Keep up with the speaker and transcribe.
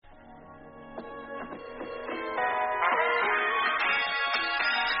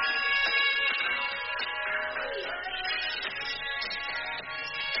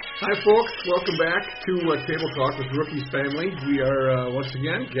Hi, folks. Welcome back to Table Talk with Rookie's Family. We are once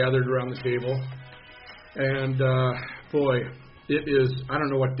again gathered around the table. And, boy, it is, I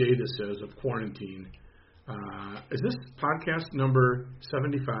don't know what day this is of quarantine. Is this podcast number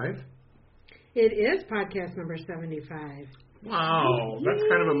 75? It is podcast number 75. Wow, that's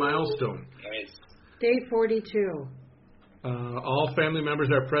kind of a milestone. Nice. Day 42. All family members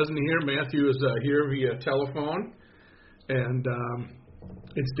are present here. Matthew is here via telephone. And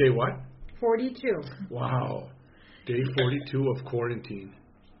it's day what? 42. Wow. Day 42 of quarantine.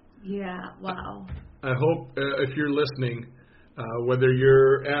 Yeah, wow. I hope if you're listening, whether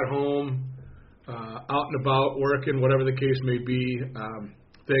you're at home, out and about, working, whatever the case may be,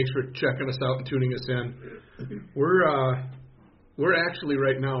 thanks for checking us out and tuning us in. We're actually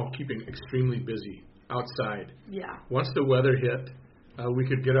right now keeping extremely busy outside. Yeah. Once the weather hit, we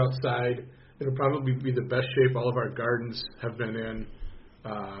could get outside. It'll probably be the best shape all of our gardens have been in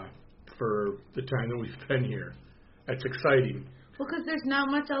for the time that we've been here. It's exciting. Well, because there's not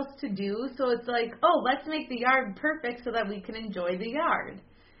much else to do, so it's like, oh, let's make the yard perfect so that we can enjoy the yard.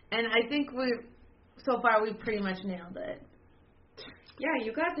 And I think so far we've pretty much nailed it. Yeah,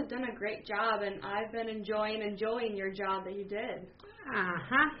 you guys have done a great job, and I've been enjoying your job that you did.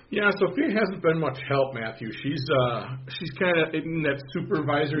 Uh-huh. Yeah, Sophia hasn't been much help, Matthew. She's kind of in that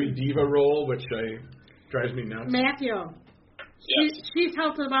supervisory diva role, which drives me nuts. Matthew, Yes. she's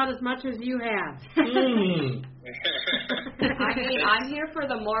helped about as much as you have. I mean, I'm here for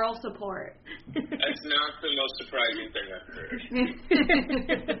the moral support. That's not the most surprising thing I've heard.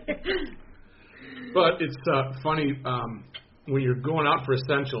 But it's funny when you're going out for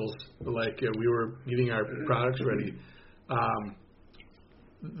essentials, like we were getting our products ready.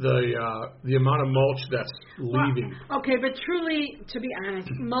 The amount of mulch that's leaving. Well, okay, but truly, to be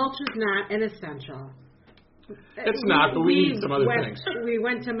honest, mulch is not an essential. It's not, but we need some other things. We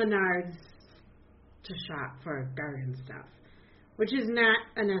went to Menards to shop for garden stuff, which is not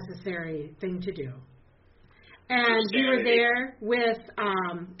a necessary thing to do. And we were there with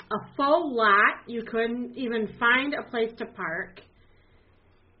a full lot. You couldn't even find a place to park.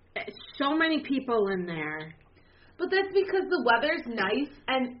 So many people in there. But that's because the weather's nice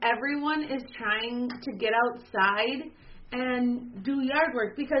and everyone is trying to get outside and do yard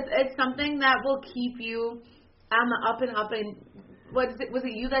work because it's something that will keep you on the up and up. And was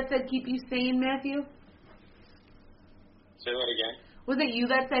it you that said keep you sane, Matthew? Say that again. Was it you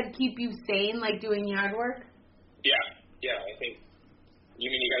that said keep you sane, like doing yard work? Yeah, I think. You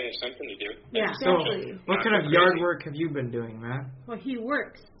mean you gotta have something to do? Yeah. Exactly. What kind of yard work have you been doing, Matt? Well, he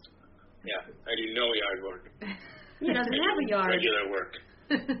works. Yeah, I do no yard work. He doesn't have a yard. Regular work.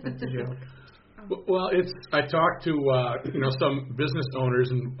 That's a joke. Well, I talked to some business owners,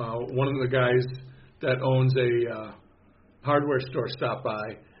 and one of the guys that owns a hardware store stopped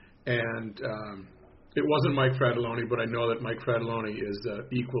by, and it wasn't Mike Fratelloni, but I know that Mike Fratelloni is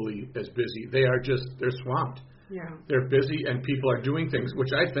equally as busy. They're swamped. Yeah. They're busy, and people are doing things,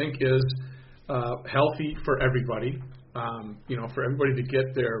 which I think is healthy for everybody. For everybody to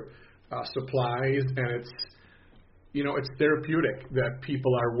get their supplies, and it's therapeutic that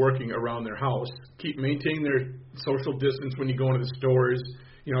people are working around their house. Maintaining their social distance when you go into the stores.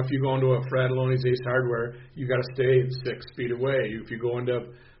 If you go into a Fratelloni's Ace Hardware, you got to stay 6 feet away. If you go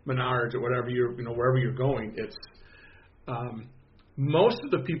into Menards or whatever wherever you're going, it's most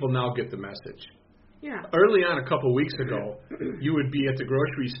of the people now get the message. Yeah. Early on, a couple of weeks ago, you would be at the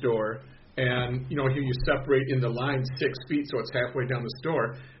grocery store, and here you separate in the line 6 feet, so it's halfway down the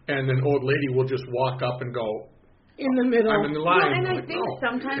store, and an old lady will just walk up and go in the middle. I'm in the line. Well, and I think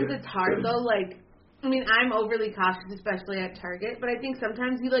sometimes it's hard though. I'm overly cautious, especially at Target, but I think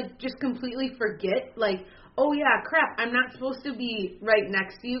sometimes you just completely forget. Oh yeah, crap! I'm not supposed to be right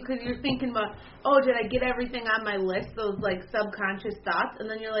next to you because you're thinking about, oh, did I get everything on my list? Those subconscious thoughts, and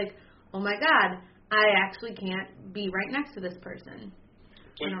then you're like, oh my God, I actually can't be right next to this person.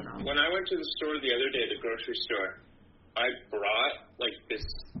 I don't know. When I went to the store the other day, the grocery store, I brought this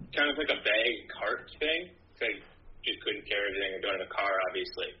kind of a bag cart thing. I just couldn't carry everything. I don't have a car,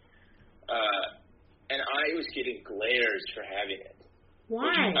 obviously. And I was getting glares for having it.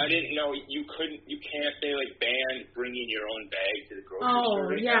 Why? I didn't know you can't, they banned bringing your own bag to the grocery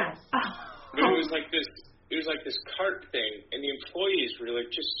store. Oh, yes. But it was this cart thing, and the employees were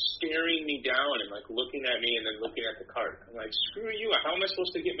just staring me down and looking at me and then looking at the cart. I'm like, screw you, how am I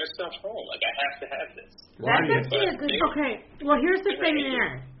supposed to get my stuff home? I have to have this. That's actually a good. Okay, well, here's the thing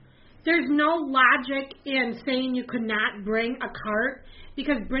there. there's no logic in saying you could not bring a cart,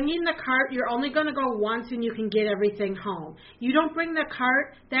 because bringing the cart, you're only going to go once and you can get everything home. You don't bring the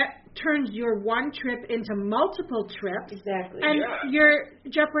cart, that turns your one trip into multiple trips. Exactly. And you're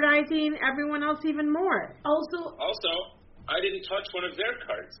jeopardizing everyone else even more. Also, I didn't touch one of their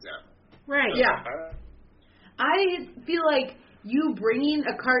carts now. Right. Yeah. I feel like you bringing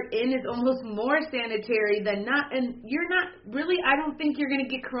a cart in is almost more sanitary than not. And you're not really, I don't think you're going to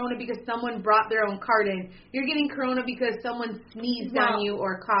get corona because someone brought their own cart in. You're getting corona because someone sneezed on you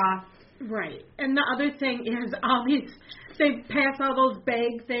or coughed. Right. And the other thing is all these, they pass all those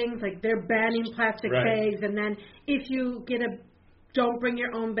bag things, like they're banning plastic bags. And then if you get don't bring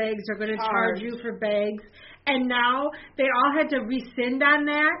your own bags, they're going to charge you for bags. And now they all had to rescind on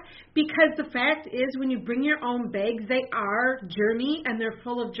that, because the fact is when you bring your own bags, they are germy and they're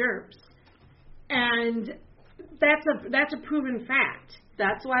full of germs. And that's a proven fact.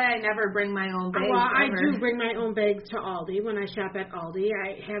 That's why I never bring my own bags. Well, I ever. do bring my own bags to Aldi when I shop at Aldi.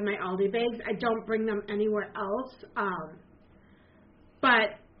 I have my Aldi bags. I don't bring them anywhere else.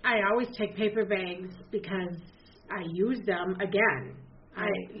 But I always take paper bags because I use them again.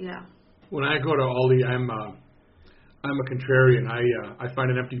 When I go to Aldi, I'm a contrarian. I find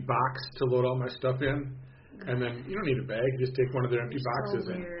an empty box to load all my stuff in, and then you don't need a bag. You just take one of their empty boxes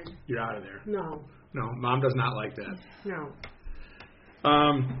and you're out of there. No, Mom does not like that. No.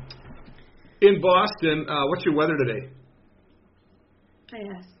 In Boston, what's your weather today? I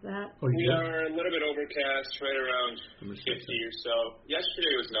asked that. We are a little bit overcast, right around 50 or so.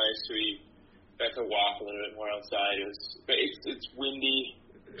 Yesterday was nice. We got to walk a little bit more outside. But it's windy.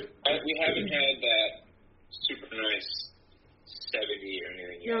 We haven't had that super nice 70 or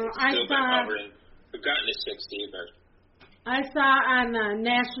anything yet. We've gotten to 60, but I saw on the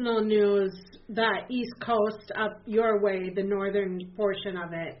national news the East Coast up your way, the northern portion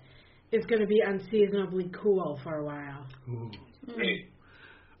of it, is going to be unseasonably cool for a while. great.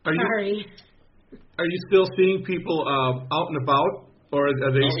 Sorry. Are you still seeing people out and about, or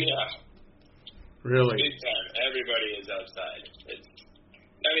are they? Oh yeah. Really? Big time. Everybody is outside.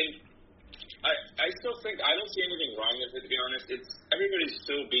 I still think I don't see anything wrong with it, to be honest. Everybody's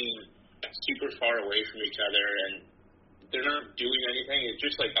still being super far away from each other, and they're not doing anything. It's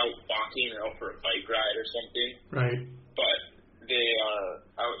just like out walking or out for a bike ride or something. Right. But they are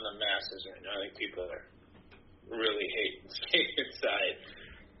out in the masses right now. I think people are really hating staying inside.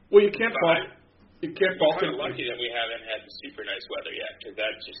 Well, you can't fault. You can't fault. We're kind of lucky that we haven't had the super nice weather yet, because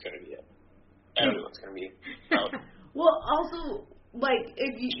that's just going to be it. Everyone's going to be out. Well, also, like,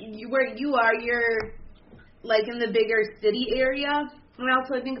 if you where you are, you're, like, in the bigger city area. And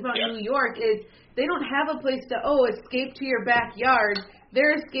also I think about New York is they don't have a place to, escape to your backyard.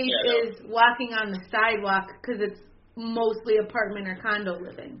 Their escape is walking on the sidewalk because it's mostly apartment or condo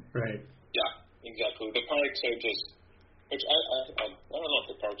living. Right. Yeah, exactly. The parks are just, which I don't know if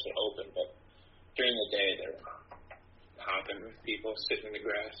the parks are open, but during the day they're hopping with people, sitting in the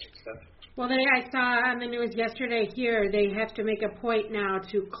grass and stuff. Well, I saw on the news yesterday here, they have to make a point now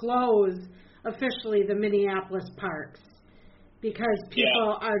to close officially the Minneapolis parks because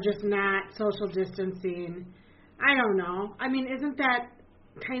people are just not social distancing. I don't know. I mean, isn't that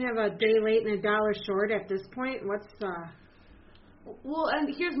kind of a day late and a dollar short at this point? Well,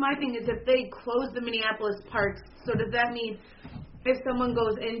 and here's my thing is if they close the Minneapolis parks, so does that mean if someone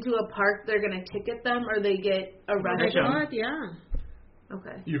goes into a park, they're going to ticket them or they get arrested? Yeah.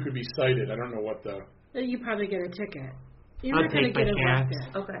 Okay. You could be cited. I don't know what You probably get a ticket. You're I'll not going to take get my cat.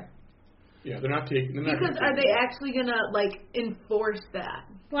 arrested. Okay. Yeah, they're not taking. Because are they actually going to, like, enforce that?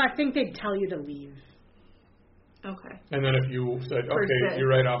 Well, I think they'd tell you to leave. Okay. And then if you said, okay, you're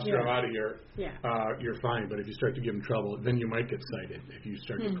right, officer, I'm out of here, you're fine. But if you start to give them trouble, then you might get cited if you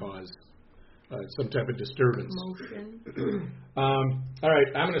start to cause some type of disturbance. All right,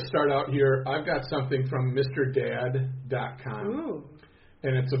 I'm going to start out here. I've got something from MrDad.com. Ooh.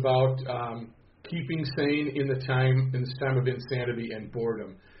 And it's about keeping sane in this time of insanity and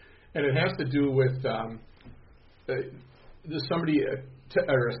boredom. And it has to do with somebody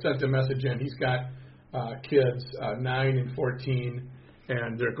sent a message in. He's got kids, 9 and 14,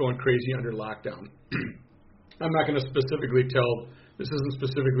 and they're going crazy under lockdown. I'm not going to specifically tell, this isn't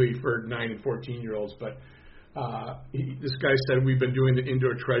specifically for 9 and 14-year-olds, but this guy said, we've been doing the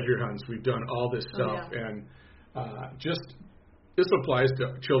indoor treasure hunts. We've done all this stuff, and this applies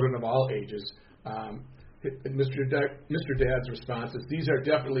to children of all ages. Mr. Dad's response is, these are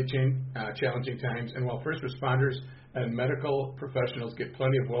definitely challenging times, and while first responders and medical professionals get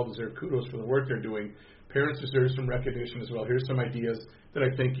plenty of well-deserved kudos for the work they're doing, parents deserve some recognition as well. Here's some ideas that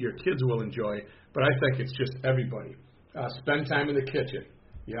I think your kids will enjoy, but I think it's just everybody. Spend time in the kitchen.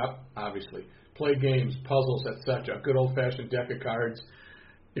 Yep, obviously. Play games, puzzles, etc. Good old-fashioned deck of cards.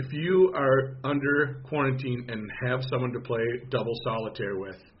 If you are under quarantine and have someone to play double solitaire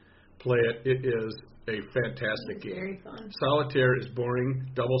with, play it. It is a fantastic game. Very fun. Solitaire is boring.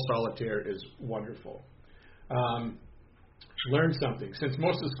 Double solitaire is wonderful. Learn something. Since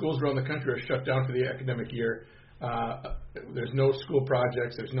most of the schools around the country are shut down for the academic year, there's no school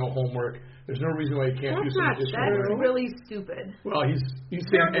projects. There's no homework. There's no reason why you can't do some additional That's learning. really stupid. Well, he's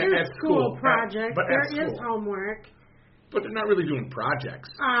There saying is at school school projects. but at There is school. homework. But they're not really doing projects.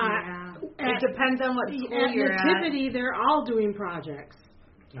 It depends on what school At you're at. Nativity, they're all doing projects.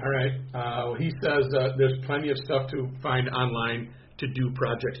 All right. He says there's plenty of stuff to find online to do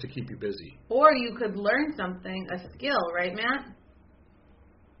projects to keep you busy. Or you could learn something, a skill, right, Matt?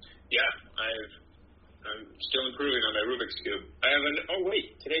 Yeah, I'm still improving on my Rubik's Cube.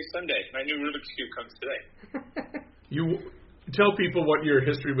 Today's Sunday. My new Rubik's Cube comes today. You tell people what your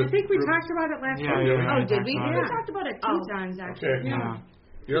history with I think we Rubik's- talked about it last Yeah, time. yeah. Oh, did we? Yeah. We talked about it two times, actually. Okay. Yeah.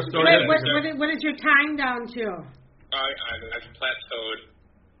 Your story Wait, is- what is your time down to? I've plateaued.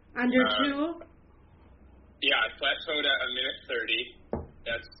 Under 2? Yeah, I plateaued at a minute 30.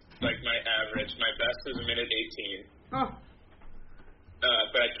 That's like my average. My best is a minute 18. Oh.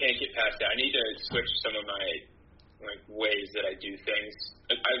 But I can't get past that. I need to switch some of my ways that I do things.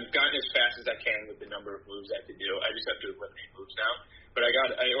 I've gotten as fast as I can with the number of moves I have to do. I just have to eliminate moves now. But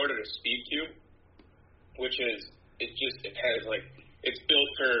I ordered a speed cube, which is it's built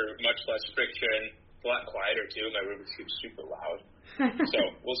for much less friction, a lot quieter too. My Rubik's Cube's super loud. So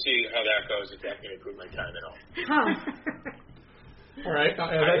we'll see how that goes, if that can improve my time at all. All right.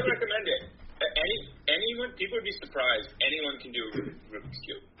 I would recommend it. Anyone, people would be surprised. Anyone can do a Rubik's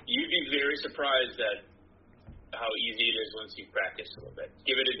Cube. You'd be very surprised at how easy it is once you practice a little bit.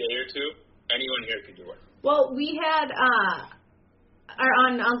 Give it a day or two. Anyone here can do it. Well, we had our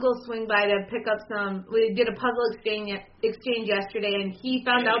aunt and uncle swing by to pick up some. We did a puzzle exchange yesterday, and he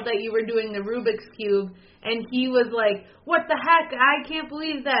found out that you were doing the Rubik's Cube, and he was like, "What the heck? I can't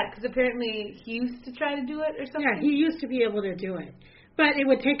believe that!" Because apparently he used to try to do it or something. Yeah, he used to be able to do it. But it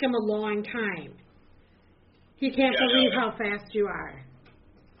would take him a long time. He can't believe how fast you are.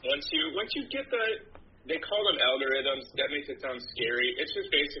 Once you get they call them algorithms. That makes it sound scary. It's just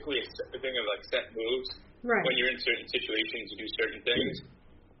basically a thing of set moves. Right. When you're in certain situations, you do certain things.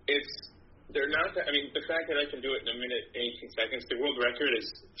 They're not that, the fact that I can do it in a minute and 18 seconds, the world record is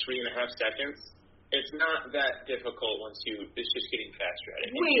 3.5 seconds. It's not that difficult it's just getting faster at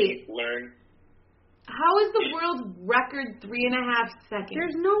it. Wait. Learn. How is the world record 3.5 seconds?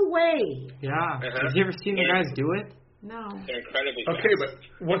 There's no way. Yeah. Have you ever seen the guys do it? No. They're incredibly fast. Okay, but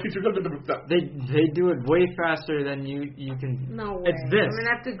once you look at They do it way faster than you can. No way. It's this. I'm going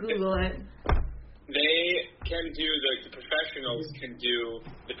to have to Google it. They can do the professionals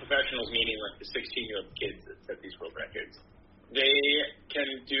meaning the 16-year-old kids that set these world records. They can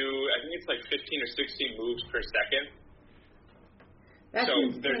do, I think it's 15 or 16 moves per second. That's so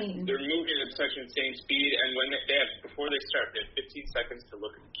insane. they're moving at such insane speed, and when before they start, they have 15 seconds to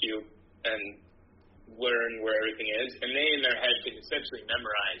look at the cube and learn where everything is, and they in their head can essentially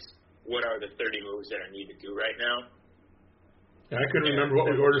memorize what are the 30 moves that I need to do right now. I couldn't remember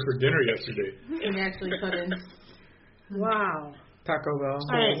what we ordered for dinner yesterday. And actually put in. Wow. Taco Bell.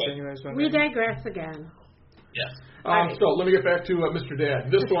 All right. We digress again. Yes. So let me get back to Mr.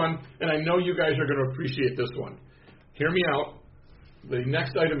 Dad. This one, and I know you guys are going to appreciate this one. Hear me out. The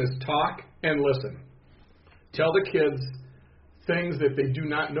next item is talk and listen. Tell the kids things that they do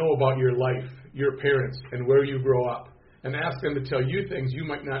not know about your life, your parents, and where you grow up. And ask them to tell you things you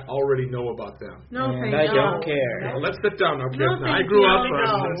might not already know about them. No, thank I you. don't care. Now, let's sit down now, kids. No, Now, I thank grew you. up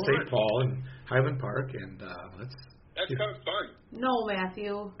No. in St. Paul and Highland Park, and let's. That's kind of fun. No,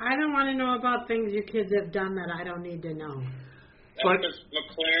 Matthew. I don't want to know about things you kids have done that I don't need to know. But- Because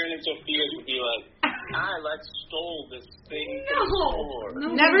Maclaren and Sophia would be like, let's stole this thing from the No. store.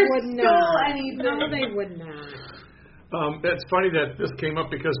 No, Never they would stole not. anything. No, they would not. It's funny that this came up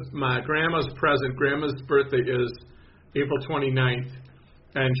because my grandma's birthday is April 29th,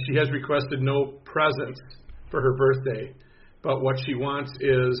 and she has requested no presents for her birthday. But what she wants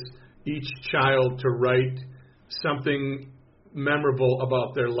is each child to write something memorable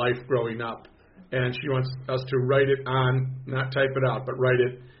about their life growing up. And she wants us to write it on, not type it out, but write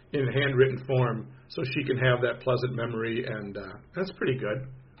it in handwritten form so she can have that pleasant memory, and that's pretty good.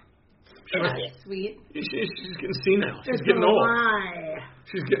 That's sweet. She's getting senile. She's It's getting a old. lie.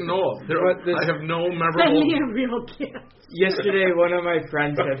 She's getting old. I have no memorable. Send me a real gift. Yesterday, one of my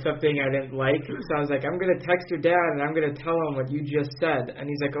friends said something I didn't like, so I was like, I'm going to text your dad, and I'm going to tell him what you just said. And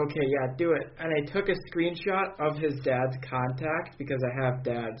he's like, okay, yeah, do it. And I took a screenshot of his dad's contact, because I have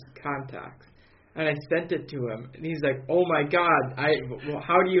dad's contacts. And I sent it to him, and he's like, oh, my God,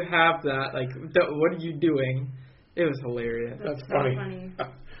 how do you have that? Like, what are you doing? It was hilarious. That's so funny.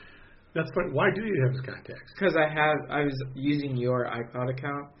 That's funny. Why do you have his contacts? Because I was using your iCloud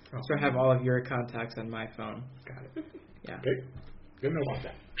account, so I have all of your contacts on my phone. Got it. Yeah. Okay. Didn't know about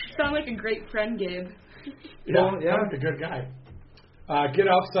that. Sound like a great friend, Gabe. Yeah, a good guy. Get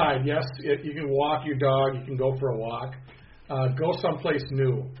outside. Yes, you can walk your dog. You can go for a walk. Go someplace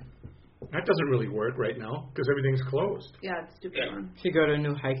new. That doesn't really work right now because everything's closed. Yeah, it's stupid one. Should go to a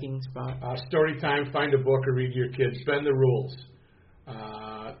new hiking spot. Story time. Find a book or read to your kids. Bend the rules.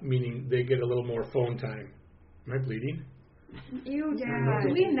 Meaning they get a little more phone time. Am I bleeding? Ew, Dad.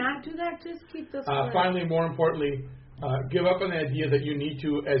 Do we not do that? Just keep those. Finally, more importantly, give up on the idea that you need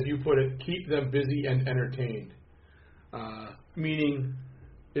to, as you put it, keep them busy and entertained. Meaning,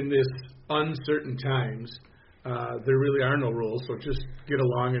 in this uncertain times, there really are no rules, so just get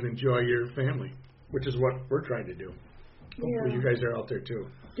along and enjoy your family, which is what we're trying to do. Hopefully you guys are out there too.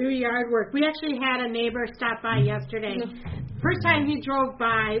 Do yard work. We actually had a neighbor stop by yesterday. First time he drove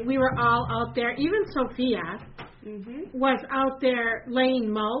by, we were all out there. Even Sophia was out there laying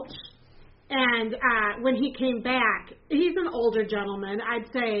mulch. And when he came back, he's an older gentleman. I'd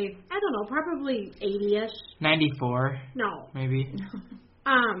say, I don't know, probably 80-ish. 94. No. Maybe.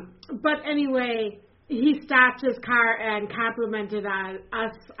 But anyway, he stopped his car and complimented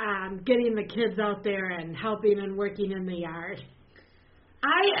us on getting the kids out there and helping and working in the yard.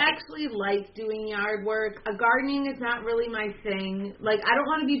 I actually like doing yard work. Gardening is not really my thing. Like, I don't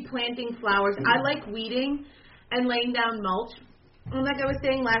want to be planting flowers. I like weeding and laying down mulch. And like I was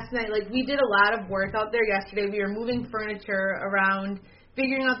saying last night, like, we did a lot of work out there yesterday. We were moving furniture around,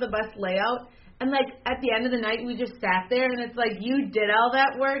 figuring out the best layout. And, like, at the end of the night, we just sat there, and it's like, you did all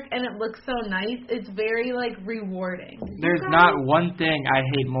that work, and it looks so nice. It's very, like, rewarding. There's not one thing I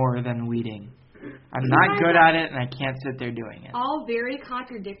hate more than weeding. I'm not good at it, and I can't sit there doing it. All very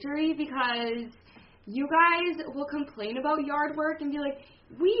contradictory because you guys will complain about yard work and be like,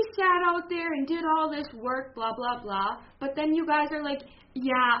 we sat out there and did all this work, blah, blah, blah. But then you guys are like,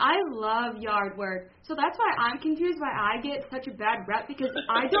 yeah, I love yard work. So that's why I'm confused why I get such a bad rep because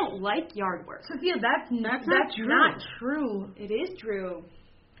I don't like yard work. Sophia, that's not true. It is true.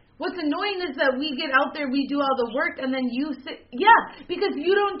 What's annoying is that we get out there, we do all the work, and then you sit. Yeah, because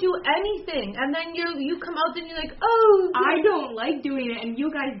you don't do anything, and then you come out and you're like, oh. I don't like doing it, and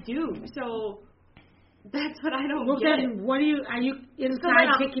you guys do. So that's what I don't get. Then what are you inside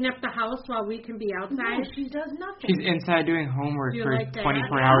picking up the house while we can be outside? No, she does nothing. She's inside doing homework for like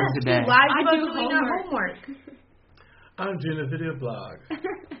 24 hours a day. She lies I about do doing her homework. I'm doing a video blog.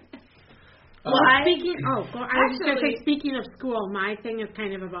 Well, I was just going to say, speaking of school, my thing is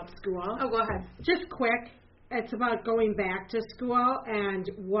kind of about school. Oh, go ahead. Just quick, it's about going back to school and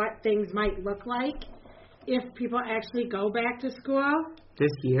what things might look like if people actually go back to school. This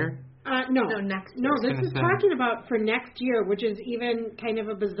year? No, next year. No, this is talking about for next year, which is even kind of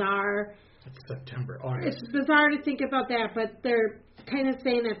a bizarre. It's September, August. It's bizarre to think about that, but they're kind of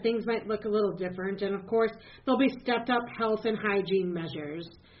saying that things might look a little different. And, of course, there'll be stepped-up health and hygiene measures.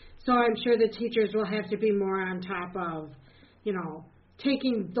 So I'm sure the teachers will have to be more on top of,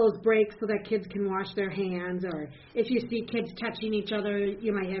 taking those breaks so that kids can wash their hands. Or if you see kids touching each other,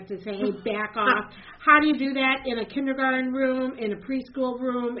 you might have to say, hey, back off. How do you do that in a kindergarten room, in a preschool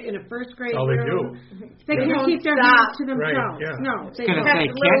room, in a first grade room? They do. They can't keep their hands to themselves. Right, yeah. No, they I was going to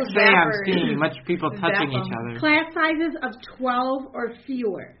say, can't say I'm seeing much people touching each other. Class sizes of 12 or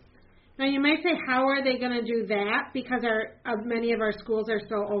fewer. Now, you might say, how are they going to do that? Because many of our schools are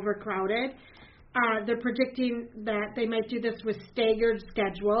so overcrowded. They're predicting that they might do this with staggered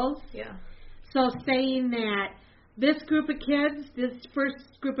schedules. Yeah. So saying that this group of kids, this first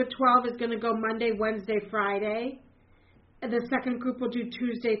group of 12 is going to go Monday, Wednesday, Friday. And the second group will do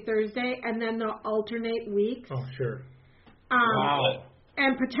Tuesday, Thursday, and then they'll alternate weeks. Oh, sure. Wow.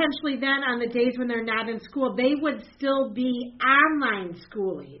 And potentially then on the days when they're not in school, they would still be online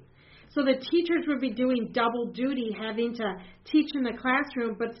schooling. So the teachers would be doing double duty, having to teach in the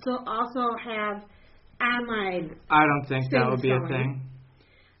classroom, but still also have online. I don't think that would be a thing.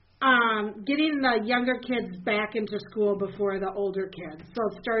 Getting the younger kids back into school before the older kids.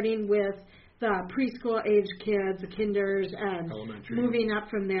 So starting with the preschool age kids, the kinders, and moving up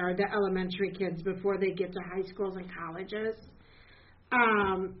from there, the elementary kids before they get to high schools and colleges.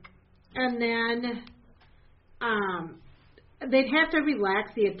 And then they'd have to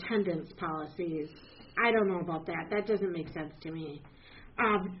relax the attendance policies. I don't know about that. That doesn't make sense to me.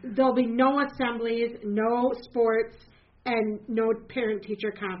 There'll be no assemblies, no sports, and no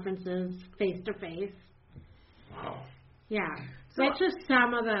parent-teacher conferences face-to-face. Wow. Yeah. So that's just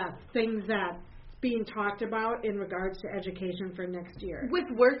some of the things that's being talked about in regards to education for next year. With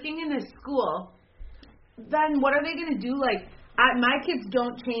working in a school, then what are they going to do? Like, my kids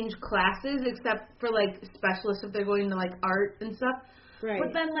don't change classes except for, like, specialists if they're going to, like, art and stuff. Right.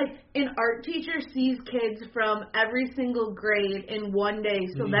 But then, like, an art teacher sees kids from every single grade in one day.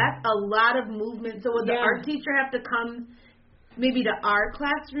 So that's a lot of movement. So would the art teacher have to come maybe to our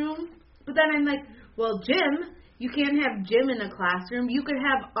classroom? But then I'm like, well, gym, you can't have gym in a classroom. You could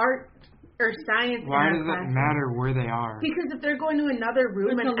have art or science Why in a does classroom. it matter where they are? Because if they're going to another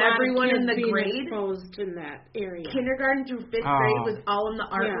room There's and a lot everyone of in kids the being grade, exposed in that area. kindergarten through fifth grade was all in the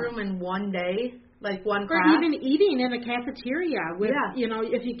art room in one day, like one or class. even eating in a cafeteria. With, you know,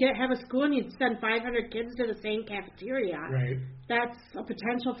 if you have a school and you send 500 kids to the same cafeteria, Right. that's a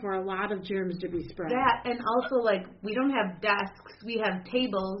potential for a lot of germs to be spread. That, and also, like, we don't have desks, we have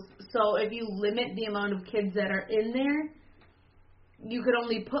tables, so if you limit the amount of kids that are in there, you could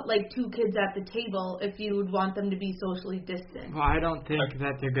only put, like, 2 kids at the table if you would want them to be socially distant. Well, I don't think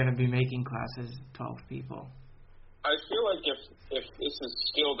that they're going to be making classes 12 people. I feel like if this is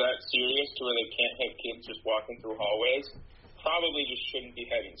still that serious to where they can't have kids just walking through hallways, probably just shouldn't be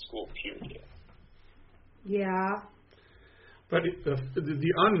having school, period. Yeah. But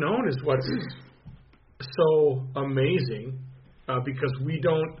the unknown is what's so amazing because we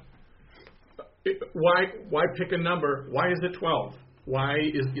don't. Why pick a number? Why is it 12? Why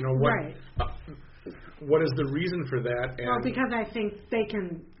is what? Right. What is the reason for that? And Well, because I think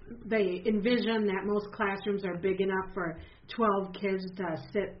they envision that most classrooms are big enough for 12 kids to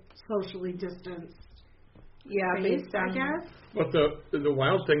sit socially distanced. Yeah, based on, I guess. But the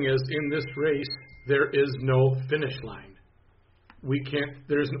wild thing is, in this race, there is no finish line. We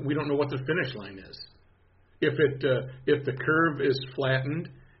don't know what the finish line is. If the curve is flattened,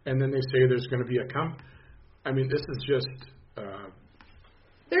 and then they say there's going to be I mean, this is just.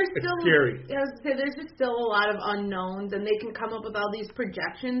 There's it's still, scary. I was gonna say, there's just still a lot of unknowns, and they can come up with all these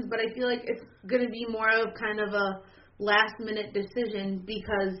projections, but I feel like it's going to be more of kind of a last-minute decision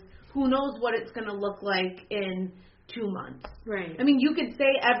because who knows what it's going to look like in 2 months. Right. I mean, you could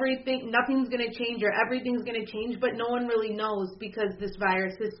say nothing's going to change or everything's going to change, but no one really knows because this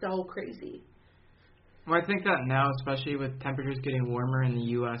virus is so crazy. Well, I think that now, especially with temperatures getting warmer in the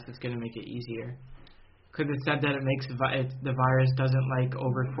U.S., it's going to make it easier. Because it said that it makes the virus doesn't like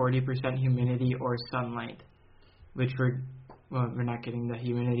over 40% humidity or sunlight, which we're not getting the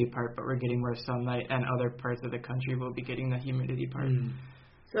humidity part, but we're getting more sunlight, and other parts of the country will be getting the humidity part.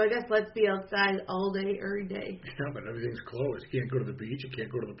 So I guess let's be outside all day, every day. Yeah, but everything's closed. You can't go to the beach. You can't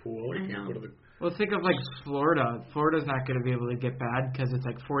go to the pool. You can't go to the. Well, think of like Florida. Florida's not going to be able to get bad because it's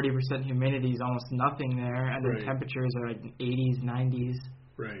like 40% humidity is almost nothing there, and the temperatures are like 80s, 90s.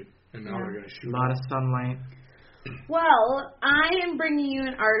 Right. And now they're going to shoot. A lot of sunlight. Well, I am bringing you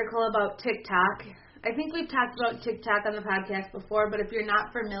an article about TikTok. I think we've talked about TikTok on the podcast before, but if you're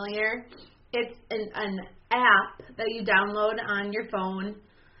not familiar, it's an app that you download on your phone,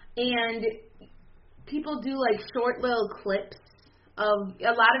 and people do like short little clips of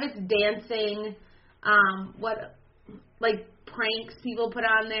a lot of it's dancing, like pranks people put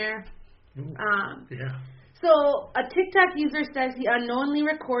on there. Yeah. So, a TikTok user says he unknowingly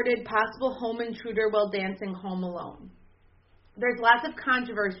recorded possible home intruder while dancing home alone. There's lots of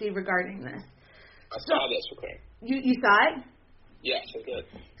controversy regarding this. I saw this recording. You saw it? Yes, I did.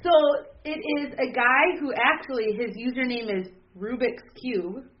 So, it is a guy who actually, his username is Rubik's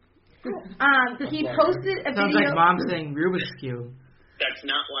Cube. He posted a Sounds video. like mom saying Rubik's Cube. That's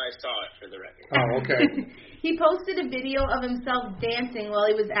not why I saw it, for the record. Oh, okay. He posted a video of himself dancing while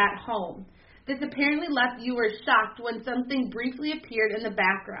he was at home. This apparently left viewers shocked when something briefly appeared in the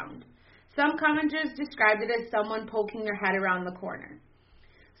background. Some commenters described it as someone poking their head around the corner.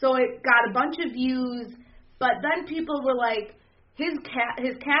 So it got a bunch of views, but then people were like, his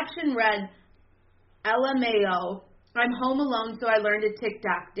caption read, LMAO, I'm home alone, so I learned a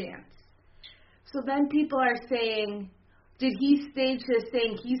TikTok dance. So then people are saying, did he stage this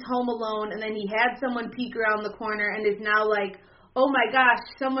saying he's home alone, and then he had someone peek around the corner and is now like, oh my gosh,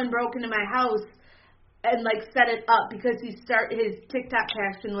 someone broke into my house and like set it up because his TikTok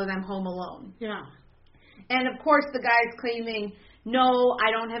caption was I'm home alone. Yeah. And of course the guy's claiming, no,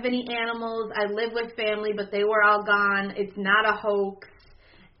 I don't have any animals. I live with family, but they were all gone. It's not a hoax.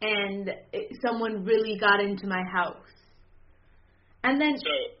 And someone really got into my house. And then...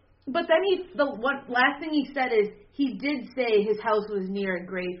 But then last thing he said is he did say his house was near a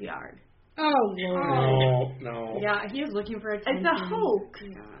graveyard. Oh, Lord. No. Yeah, he was looking for attention. It's a hoax.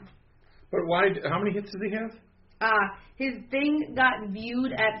 Yeah. But why? How many hits does he have? His thing got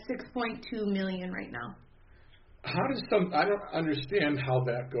viewed at 6.2 million right now. How does I don't understand how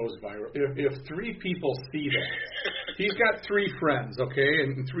that goes viral. If 3 people see that, he's got 3 friends, okay,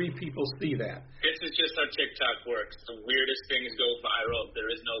 and 3 people see that. This is just how TikTok works. The weirdest things go viral. There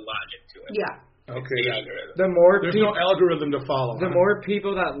is no logic to it. Yeah. Okay. The algorithm. There's no algorithm to follow. The more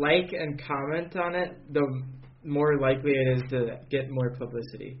people that like and comment on it, the more likely it is to get more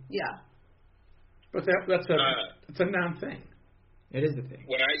publicity. Yeah. But that's a non-thing. It is a thing.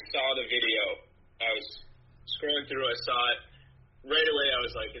 When I saw the video, I was scrolling through, I saw it. Right away, I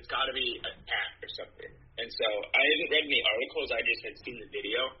was like, it's got to be an act or something. And so I hadn't read any articles. I just had seen the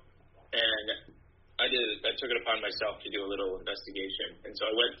video. And I took it upon myself to do a little investigation. And so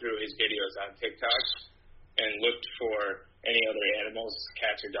I went through his videos on TikTok and looked for any other animals,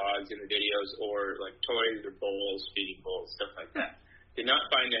 cats or dogs in the videos, or like toys or bowls, feeding bowls, stuff like that. Did not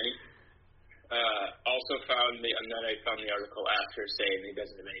find any. Also found and then I found the article after saying he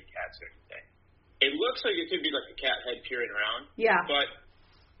doesn't have any cats or anything. It looks like it could be like a cat head peering around. Yeah. But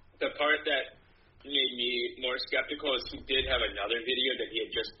the part that made me more skeptical is he did have another video that he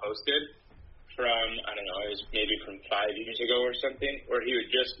had just posted from, I don't know, it was maybe from 5 years ago or something, where he had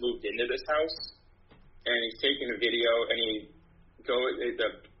just moved into this house, and he's taking a video, and the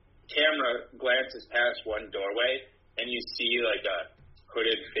camera glances past one doorway, and you see like a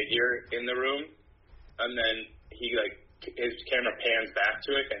hooded figure in the room, and then his camera pans back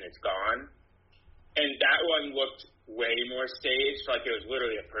to it, and it's gone. And that one looked way more staged, like it was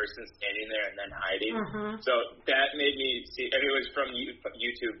literally a person standing there and then hiding. So that made me see, and it was from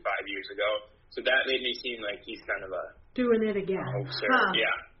YouTube 5 years ago, so that made me seem like he's kind of a doing it again. hoaxer.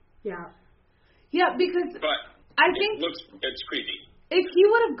 Yeah, because but I think it's creepy. If he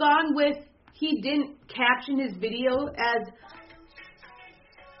would have gone with, he didn't caption his video as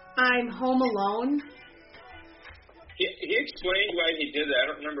I'm home alone. He explained why he did that. I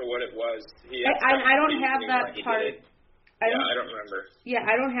don't remember what it was. I don't have that part. I don't remember. Yeah,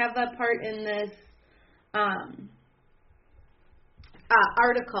 I don't have that part in this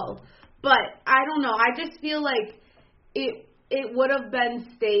article. But I don't know. I just feel like it would have been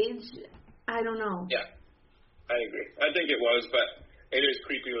staged. I don't know. Yeah, I agree. I think it was, but it is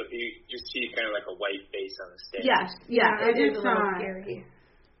creepy. You just see kind of like a white face on the stage. Yes, yeah, it is a little saw it. scary.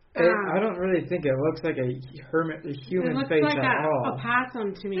 I don't really think it looks like a human it looks face like at all. a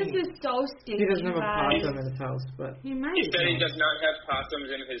possum to me. This is so stinky. He doesn't have a possum in his house, but He might. He said he does not have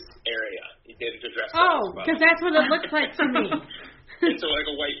possums in his area. He didn't address that. Oh, because that's what it looks like to me. It's like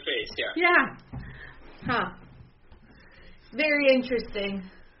a white face, yeah. Yeah. Huh. Very interesting.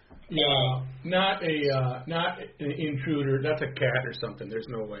 Yeah, not an intruder. That's a cat or something. There's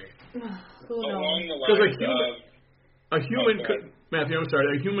no way. Who knows? Along the lines A human could, Matthew, I'm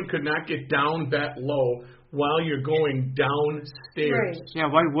sorry, a human could not get down that low while you're going downstairs. Right. yeah,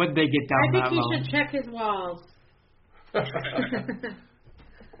 why would they get down I think that he low? should check his walls.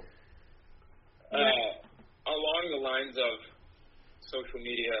 Along the lines of social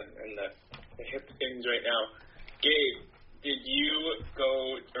media and the hip things right now, Gabe, did you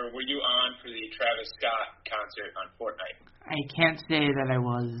go, or were you on for the Travis Scott concert on Fortnight? I can't say that I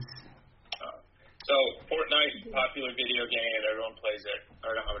was. So Fortnite, popular video game, everyone plays it. I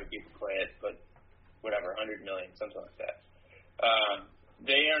don't know how many people play it, but whatever, 100 million, something like that.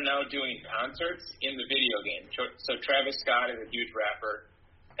 They are now doing concerts in the video game. So Travis Scott is a huge rapper,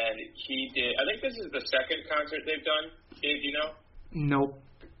 and he did, I think this is the second concert they've done. Dave, do you know? Nope.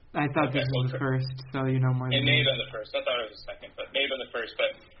 I thought this was the first, so you know more It than may me. have been the first. I thought it was the second, but may have been the first.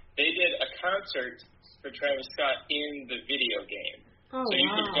 But they did a concert for Travis Scott in the video game. Oh, So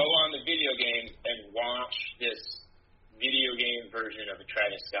you could go wow. on the video game and watch this video game version of a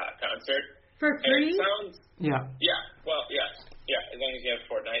Travis Scott concert. For And free? it sounds, Yeah. well, yes. Yeah, as long as you have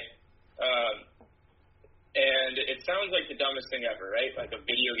Fortnite. And it sounds like the dumbest thing ever, right? Like a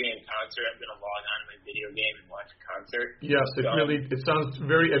video game concert. I'm going to log on to my video game and watch a concert. Yes, it sounds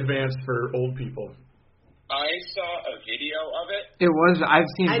very advanced for old people. I saw a video of it. It was. I've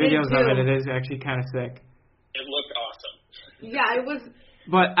seen I did videos of too. it. It is actually kind of sick. It looked awesome. Yeah, it was.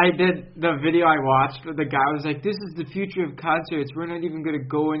 But I did the video I watched. The guy was like, "This is the future of concerts. We're not even going to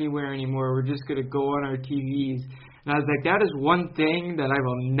go anywhere anymore. We're just going to go on our TVs." And I was like, "That is one thing that I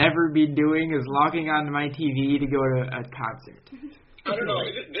will never be doing is logging onto my TV to go to a concert." I don't know.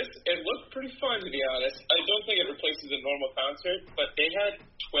 It looked pretty fun, to be honest. I don't think it replaces a normal concert, but they had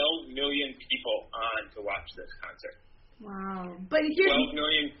 12 million people on to watch this concert. Wow. But 12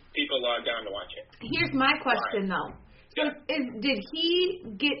 million people logged on to watch it. Here's my question, though. So did he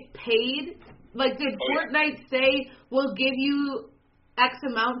get paid? Like, did Fortnight say, we'll give you X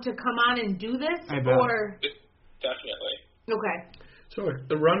amount to come on and do this? I bet. Or Definitely. Okay. So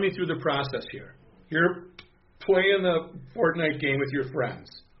run me through the process here. You're playing the Fortnite game with your friends.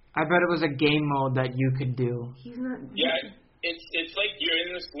 I bet it was a game mode that you could do. He's not. Yeah, it's like you're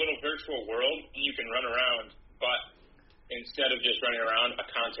in this little virtual world and you can run around, but instead of just running around, a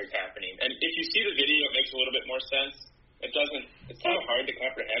concert's happening. And if you see the video, it makes a little bit more sense. It's kind of hard to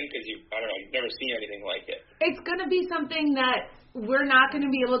comprehend because you've never seen anything like it. It's going to be something that we're not going to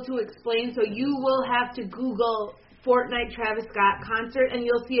be able to explain, so you will have to Google Fortnite Travis Scott concert and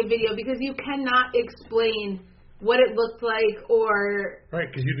you'll see a video because you cannot explain what it looked like or... Right,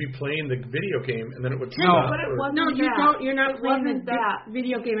 because you'd be playing the video game and then it would... No, but it wasn't No, you that. don't. You're not playing the that.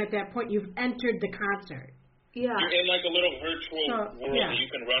 video game at that point. You've entered the concert. Yeah. You're in like a little virtual world that you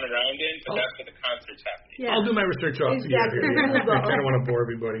can run around in, but that's what the concert's happening. Yeah. I'll do my research off the air Exactly. here. I don't want to bore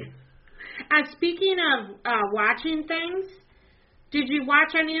everybody. Speaking of watching things, did you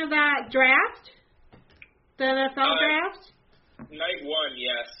watch any of that draft? The NFL draft? Night one,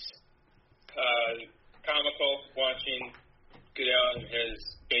 yes. Comical watching Goodell in his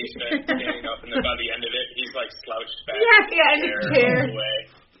basement, standing up, and then by the end of it, he's like slouched back in his chair. Away.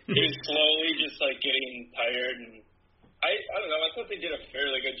 He was slowly just like getting tired, and I don't know. I thought they did a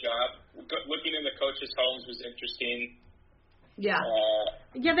fairly good job. Looking in the coaches' homes was interesting. Yeah.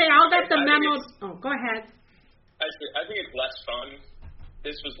 Yeah, they all got the memo. Oh, go ahead. I think it's less fun.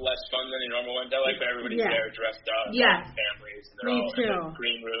 This was less fun than a normal one. I like when everybody's there dressed up. Yes. Families. And they're Me all too. in the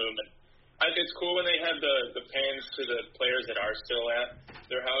green room. And I think it's cool when they have the pans to the players that are still at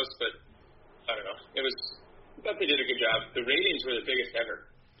their house, but I don't know. I thought they did a good job. The ratings were the biggest ever.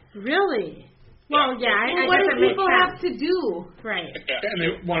 Really? Well, yeah. I What guess do it people makes have sense. to do? Right. And they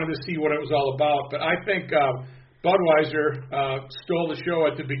wanted to see what it was all about. But I think Budweiser stole the show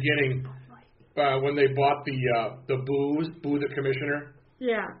at the beginning when they bought the booze, Boo the Commissioner.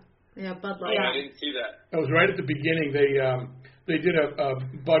 Yeah. Yeah, Bud Oh, Light. I didn't see that. It was right at the beginning. They did a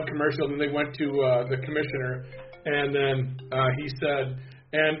Bud commercial, and then they went to the commissioner, and then he said,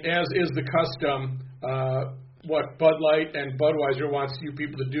 and as is the custom, what Bud Light and Budweiser wants you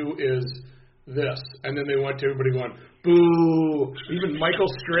people to do is this. And then they went to everybody going, boo. Even Michael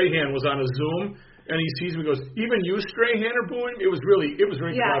Strahan was on a Zoom, and he sees me and goes, even you, Strahan, are booing? It was very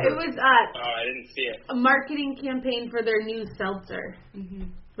clever. It was I didn't see it. a marketing campaign for their new seltzer,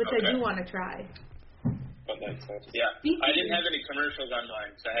 which I do want to try. Oh, that's yeah. I didn't have any commercials on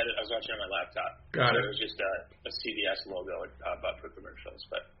mine, so I was watching on my laptop. Got it. It was just a CVS logo would pop up for commercials,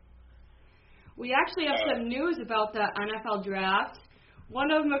 but. We actually have some news about the NFL draft.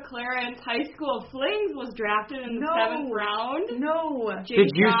 One of Maclaren's high school flings was drafted in the 7th round. No. Did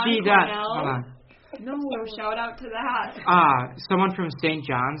you see that? Cornell. Hold on. No. So shout out to that. Someone from St.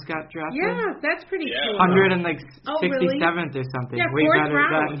 John's got drafted. Yeah, that's pretty cool. 167th or something. Yeah, way 4th better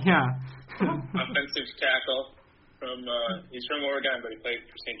round. Offensive tackle from he's from Oregon, but he played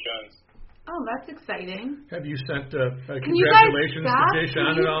for St. John's. Oh, that's exciting. Have you sent Can you guys congratulations stop? to Deshaun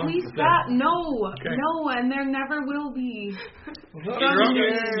Can you at all? please stop? No. Okay. No, and there never will be. What's up,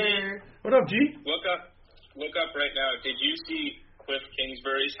 What up, G? Look up right now. Did you see Cliff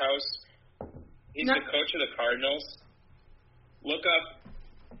Kingsbury's house? He's the coach of the Cardinals. Look up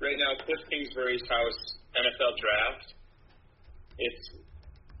right now Cliff Kingsbury's house NFL draft.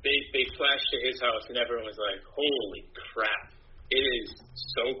 They flashed to his house and everyone was like, "Holy crap! It is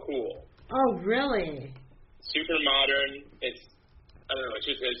so cool." Oh, really? Super modern. It's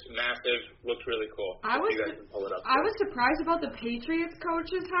massive. Looked really cool. I You guys can pull it up. was surprised about the Patriots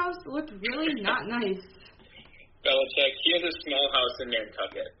coach's house. It looked really not nice. Belichick, he has a small house in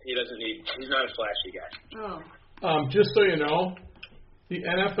Nantucket. He's not a flashy guy. Oh. Just so you know, his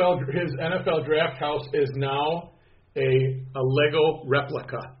NFL draft house is now a Lego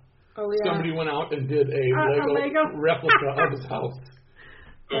replica. Oh, yeah. Somebody went out and did a Lego replica of his house.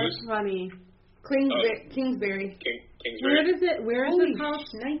 That's funny. Kingsbury. Kingsbury. Where is his house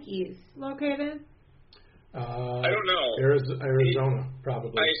Nikes located? I don't know. Arizona,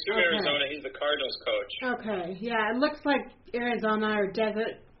 probably. I assume Arizona. He's the Cardinals coach. Okay, yeah, it looks like Arizona or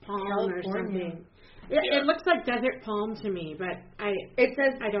Desert Palm or something. It looks like Desert Palm to me, but it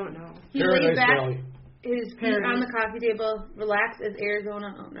says I don't know. He laid back Valley. his feet on the coffee table, relaxed as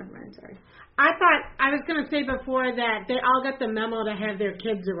Arizona. Oh, never mind. Sorry. I was going to say before that they all got the memo to have their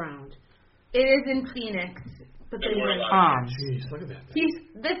kids around. It is in Phoenix. But Jeez, look at that.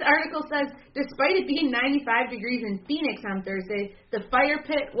 This article says, despite it being 95 degrees in Phoenix on Thursday, the fire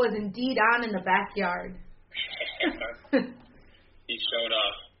pit was indeed on in the backyard. He's showing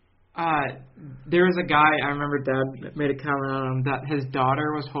off. There was a guy, I remember Dad made a comment on him, that his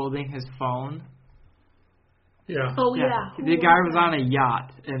daughter was holding his phone. Yeah. Oh, yeah. The guy was on a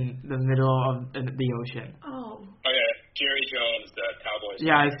yacht in the middle of the ocean. Oh. Oh, yeah. Jerry Jones, the Cowboys.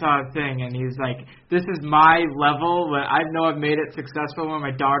 Yeah, I saw a thing, and he was like, this is my level, but I know I've made it successful when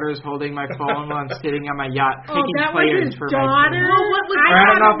my daughter is holding my phone while I'm sitting on my yacht taking that players was his for daughter? my team. Well, what was I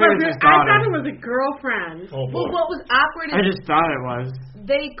don't know if it was his daughter. I thought it was a girlfriend. Oh, boy. Well, what was awkward I is just thought it was.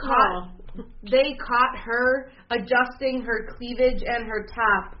 they caught her adjusting her cleavage and her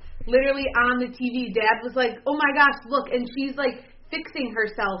top literally on the TV. Dad was like, "Oh my gosh, look!" And she's like fixing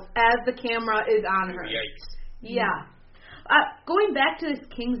herself as the camera is on her. Yikes. Yeah. Going back to this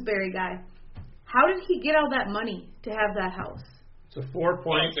Kingsbury guy, how did he get all that money to have that house? It's a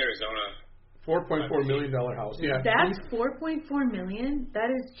Arizona. $4.4 million house. Yeah. That's $4.4 million.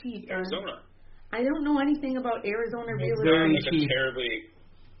 That is cheap. Arizona. I don't know anything about Arizona real Very estate. Like cheap. a terribly,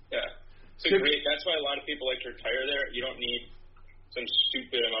 It's a great. That's why a lot of people like to retire there. You don't need some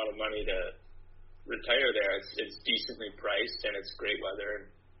stupid amount of money to retire there. It's decently priced and it's great weather.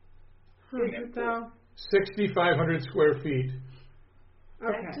 Is it though? 6,500 square feet.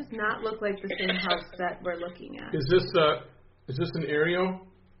 That does not look like the same house that we're looking at. Is this an aerial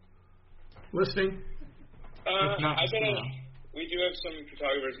listing? I bet we do have some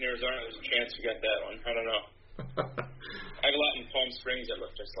photographers in Arizona. There's a chance we got that one. I don't know. I have a lot in Palm Springs that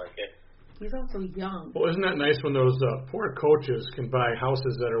look just like it. He's also young. Well, isn't that nice when those poor coaches can buy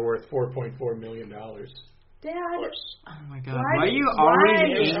houses that are worth $4.4 million? Dad. Of course. Oh my God! Why are you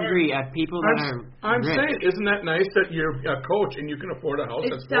always angry at people that are I'm rich? saying, isn't that nice that you're a coach and you can afford a house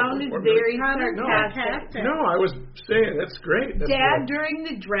It that's sounded $4.4 very million? sarcastic. No, I was saying that's great. That's Dad, great. during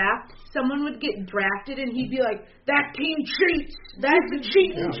the draft, someone would get drafted and he'd be like, "That team cheats. That's a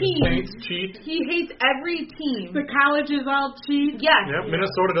cheating team." Saints cheat. He hates every team. The colleges all cheat. Yes. Yeah,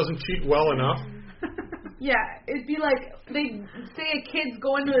 Minnesota doesn't cheat well enough. Yeah, it'd be like they'd say a kid's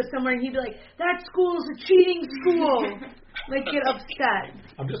going to somewhere and he'd be like, "That school's a cheating school." Like, get upset.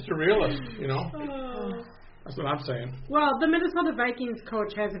 I'm just a realist, you know. That's what I'm saying. Well, the Minnesota Vikings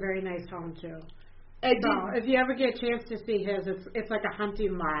coach has a very nice home too. So if you ever get a chance to see his, it's like a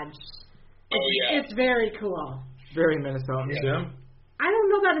hunting lodge. Oh yeah. It's very cool. Very Minnesota. Yeah. I don't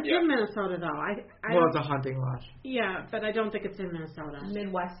know that it's in Minnesota though. Well, it's a hunting lodge. Yeah, but I don't think it's in Minnesota.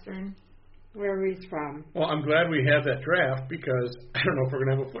 Midwestern. Where he's from. Well, I'm glad we had that draft because I don't know if we're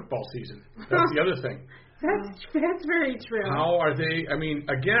going to have a football season. That's the other thing. That's very true. How are they? I mean,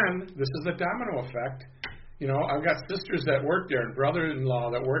 again, this is a domino effect. You know, I've got sisters that work there and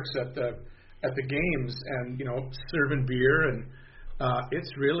brother-in-law that works at the games and, you know, serving beer, and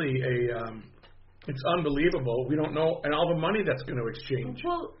it's really it's unbelievable. We don't know, and all the money that's going to exchange.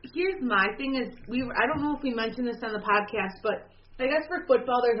 Well, here's my thing is I don't know if we mentioned this on the podcast, but I guess for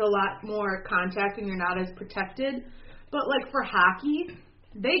football there's a lot more contact and you're not as protected. But like for hockey,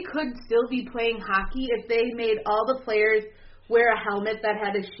 they could still be playing hockey if they made all the players wear a helmet that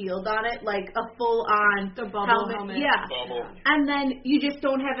had a shield on it, like a full-on helmet. Yeah. Bubble. And then you just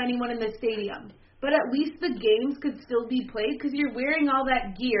don't have anyone in the stadium. But at least the games could still be played because you're wearing all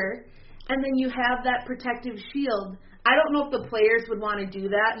that gear, and then you have that protective shield. I don't know if the players would want to do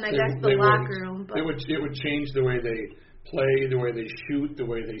that, and I guess the locker room. But it would change the way they play, the way they shoot, the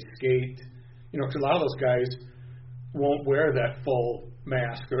way they skate. You know, because a lot of those guys won't wear that full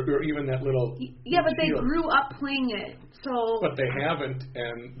mask or even that little but they grew up playing it, so. But they haven't,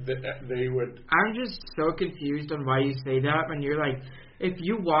 and they would. I'm just so confused on why you say that when you're like, if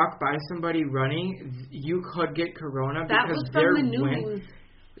you walk by somebody running, you could get corona that because was from they're the news.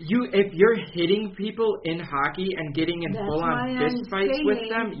 If you're hitting people in hockey and getting in full-on fist fights with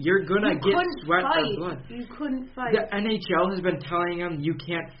them, you're gonna get sweat or blood. You couldn't fight. The NHL has been telling them you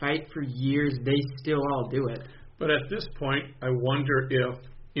can't fight for years. They still all do it. But at this point, I wonder if,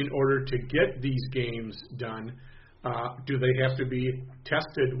 in order to get these games done, do they have to be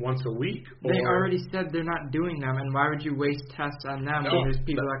tested once a week? They already said they're not doing them, and why would you waste tests on them when there's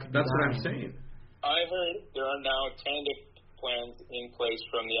people that could be dying? That's what I'm saying. I heard there are now tentative plans in place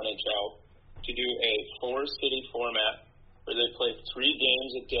from the NHL to do a 4-city format where they play 3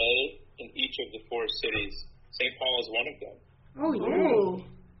 games a day in each of the 4 cities. St. Paul is one of them. Oh, yeah.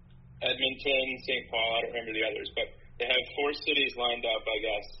 Edmonton, St. Paul, I don't remember the others, but they have 4 cities lined up, I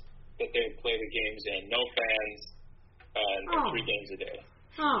guess, that they play the games in. No fans, and 3 games a day.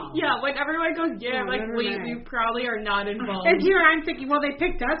 Oh. Yeah, when everyone goes, like, wait, we probably are not involved. And here I'm thinking, well, they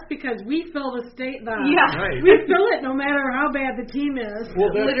picked us because we fill the state. Right. We fill it no matter how bad the team is. Well,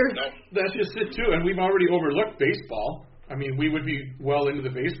 that's just it, too. And we've already overlooked baseball. I mean, we would be well into the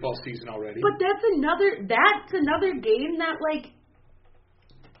baseball season already. But that's another game that, like,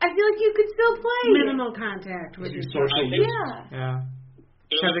 I feel like you could still play. Minimal contact with each other. social distance. Yeah.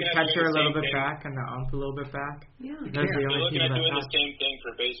 Have the catcher a little bit back and the ump a little bit back. Yeah. Those are the They're only looking people at that doing talk. the same thing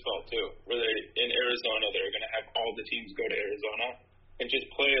for baseball, too, where in Arizona, they're going to have all the teams go to Arizona and just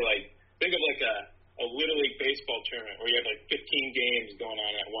play, like, think of like a Little League baseball tournament where you have, like, 15 games going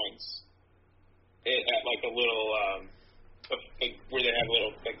on at once at, like, a little, like, where they have a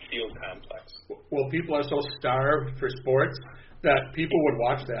little, like, field complex. Well, people are so starved for sports that people would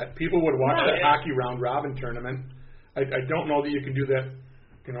watch that. People would watch that hockey round-robin tournament. I don't know that you can do that,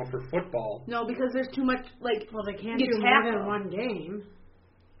 for football. No, because there's too much, like, Well, they can't do more than one game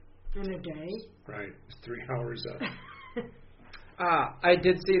in a day. Right. It's 3 hours up. I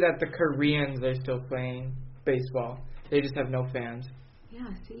did see that the Koreans are still playing baseball. They just have no fans. Yeah,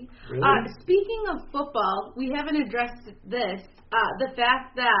 see? Really? Speaking of football, we haven't addressed this. The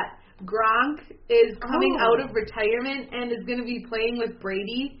fact that Gronk is coming out of retirement and is going to be playing with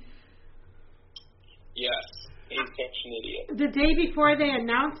Brady. Yes. He's such an idiot. The day before they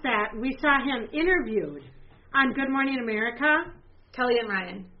announced that, we saw him interviewed on Good Morning America. Kelly and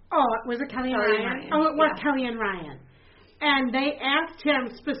Ryan. Oh, was it Kelly and Ryan? Oh, it was Kelly and Ryan. And they asked him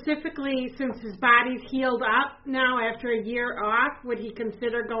specifically, since his body's healed up now after a year off, would he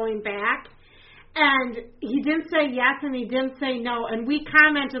consider going back? And he didn't say yes and he didn't say no. And we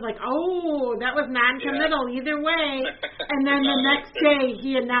commented like, oh, that was non-committal either way. And then the next day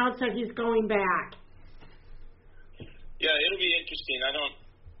he announced that he's going back. Yeah, it'll be interesting. I don't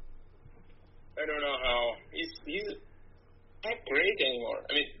know how he's not great anymore.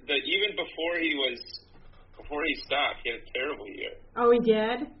 I mean, even before he stopped, he had a terrible year. Oh, he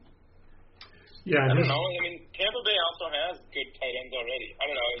did? Yeah. I don't know. I mean, Tampa Bay also has good tight ends already. I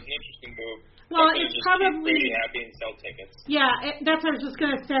don't know. It was an interesting move. Well, It's it's just probably pretty happy and sell tickets. Yeah, that's what I was just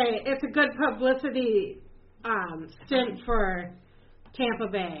going to say. It's a good publicity stint for Tampa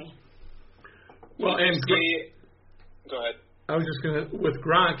Bay. Well, and Go ahead. I was just going to, with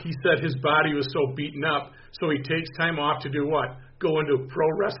Gronk, he said his body was so beaten up, so he takes time off to do what? Go into pro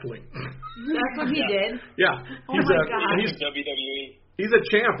wrestling. That's what he did? Yeah. Oh, my God. He's WWE. He's a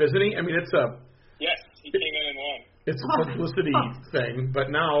champ, isn't he? I mean, Yes, he came in and won. It's a publicity thing, but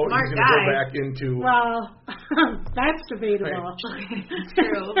now Smart he's going to go guy. back into... Well, that's debatable.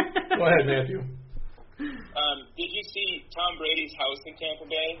 True. Go ahead, Matthew. Did you see Tom Brady's house in Tampa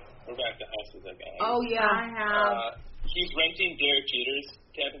Bay? We're back to houses again. Oh, yeah. I have. He's renting Derek Jeter's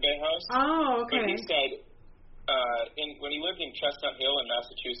Tampa Bay house. Oh, okay. But he said when he lived in Chestnut Hill in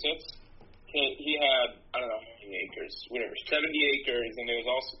Massachusetts, he had, I don't know how many acres, whatever, 70 acres, and it was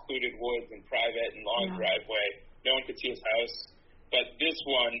all secluded woods and private and long driveway. No one could see his house. But this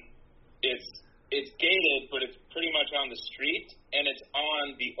one, it's gated, but it's pretty much on the street, and it's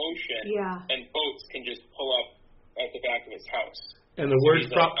on the ocean. Yeah. And boats can just pull up at the back of his house. And the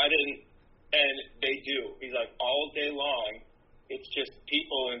words and they do. He's like, all day long, it's just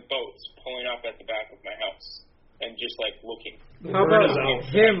people in boats pulling up at the back of my house and just, like, looking. How about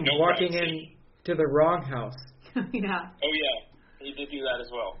him walking into the wrong house? Yeah. Oh, yeah. He did do that as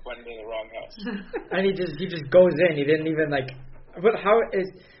well. Went into the wrong house. And he just goes in. He didn't even, like... But how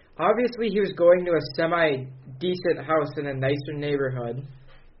is... Obviously, he was going to a semi-decent house in a nicer neighborhood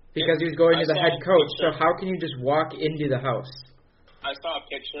because he was going to the head coach. So how can you just walk into the house? I saw a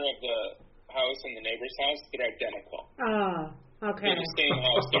picture of the house and the neighbor's house. They're identical. Oh, okay. They're the same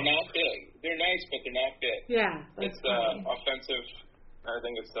house. They're not big. They're nice, but they're not big. Yeah. It's the offensive... I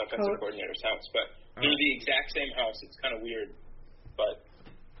think it's the offensive coordinator's house. But they're the exact same house. It's kind of weird. But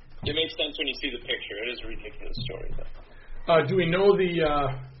it makes sense when you see the picture. It is a ridiculous story, though. Do we know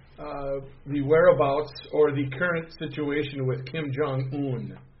the whereabouts or the current situation with Kim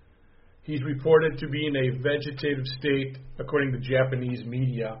Jong-un? He's reported to be in a vegetative state, according to Japanese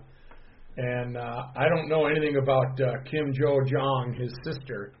media. And I don't know anything about Kim Jo-jong, his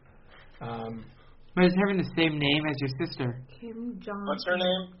sister. But he's having the same name as your sister. Kim Jong. What's her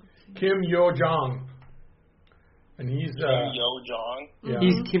name? Kim Yo-jong. And he's... Kim Yo-jong? Yeah.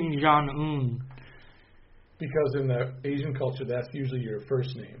 He's Kim Jong-un. Because in the Asian culture, that's usually your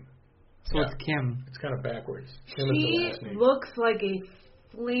first name. So it's Kim. It's kind of backwards. Kim is the She last name. looks like a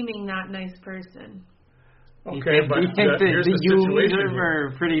flaming not nice person. Okay, but you think here's the the situation here.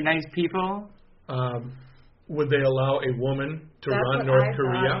 are pretty nice people? Would they allow a woman to That's run what North I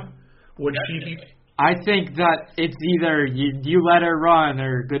Korea? thought. Would she be... I think that it's either you let her run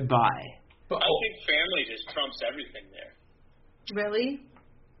or goodbye. I think family just trumps everything there. Really?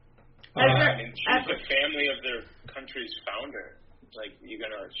 I mean, she's the family of their country's founder. Like,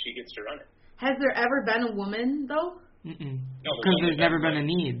 she gets to run it. Has there ever been a woman, though? Because there's never been a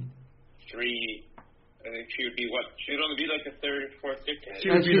need. I think she would be she would only be like the third or fourth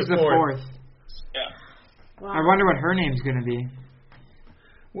dictator. She's the fourth. Yeah. Well, I wonder what her name's going to be.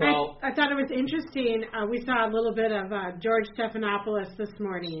 Well, I thought it was interesting. We saw a little bit of George Stephanopoulos this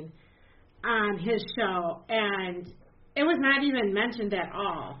morning on his show, and it was not even mentioned at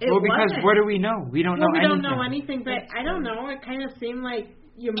all. Because what do we know? We don't know anything. We don't know anything, but I don't know. It kind of seemed like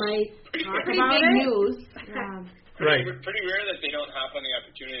you might talk Pretty about big it. news. right. Pretty rare that they don't hop on the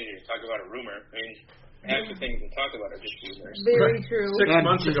opportunity to talk about a rumor. I mean, half the things we talk about are just rumors. Very true. 6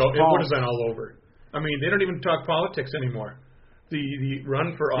 months ago, it would have been all over. I mean, they don't even talk politics anymore. The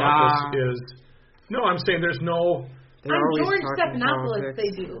run for office is... No, I'm saying there's no... On George Stephanopoulos, they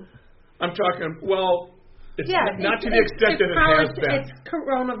do. I'm talking... Well, it's not to the extent that it has been. It's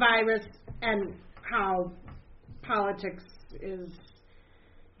coronavirus and how politics is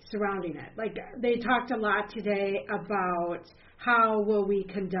surrounding it. Like, they talked a lot today about how will we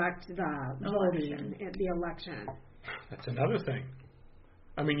conduct the voting in the election. That's another thing.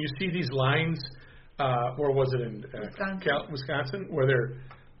 I mean, you see these lines, where was it, in Wisconsin, where they're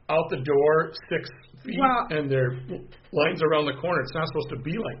out the door 6 feet and they're lines around the corner. It's not supposed to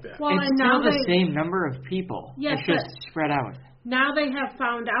be like that. Well, it's still the same number of people. Yes, it's just spread out. Now they have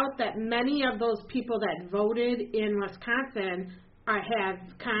found out that many of those people that voted in Wisconsin have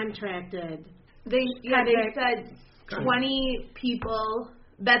contracted. They said 20 people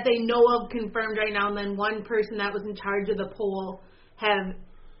that they know of confirmed right now, and then one person that was in charge of the poll have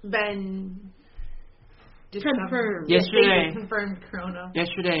been confirmed. Yesterday, confirmed corona.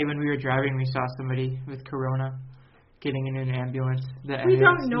 Yesterday, when we were driving, we saw somebody with corona getting in an ambulance. We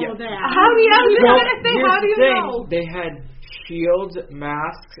don't know that. How do you know? They had shields,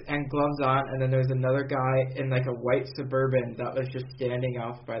 masks, and gloves on, and then there was another guy in like a white Suburban that was just standing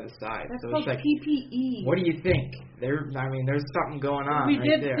off by the side. That's so called it's like PPE. What do you think? There's something going on. We right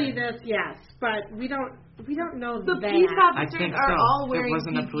did there. see this, yes, but we don't know the that. police officers I think are all wearing It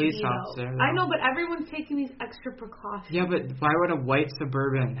wasn't PPE, a police officer. I know, but everyone's taking these extra precautions. Yeah, but why would a white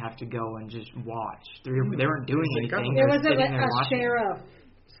Suburban have to go and just watch? They weren't doing anything. There was a sheriff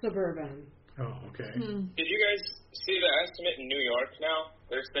Suburban. Oh, okay. Did you guys see the estimate in New York now?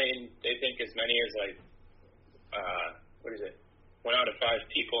 They're saying they think as many as 1 out of 5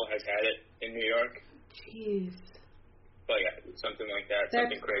 people has had it in New York. Jeez. But yeah, something like that. That's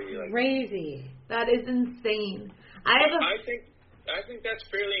something crazy like crazy. That is insane. I think that's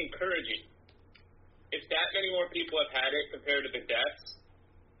fairly encouraging. If that many more people have had it compared to the deaths,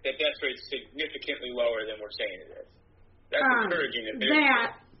 the death rate's significantly lower than we're saying it is. That's encouraging.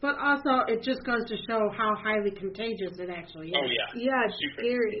 But also it just goes to show how highly contagious it actually is. Oh yeah. Yeah, it's super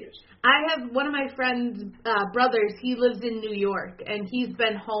scary. contagious. I have one of my friend's brothers. He lives in New York, and he's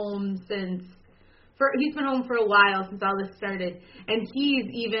been home for a while since all this started, and he's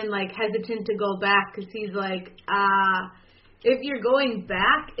even like hesitant to go back because he's like, if you're going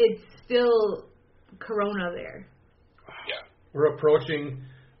back, it's still corona there. Yeah. We're approaching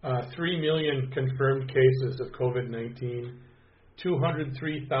 3 million confirmed cases of COVID-19,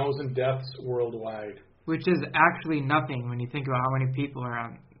 203,000 deaths worldwide. Which is actually nothing when you think about how many people are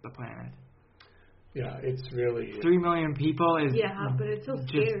on the planet. Yeah, it's really... 3 million people is but it's so just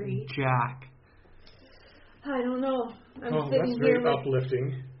scary. jack. I don't know. I'm that's sitting very here with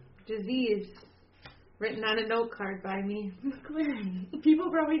uplifting. disease written on a note card by me. McLaren, people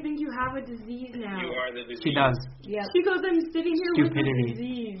probably think you have a disease now. You are the disease. She does. Yeah. She goes, I'm sitting here Stupidity. with a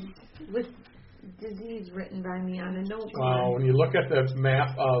disease. With disease written by me on a note card. Wow, when you look at the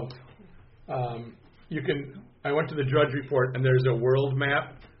map of... I went to the Drudge Report, and there's a world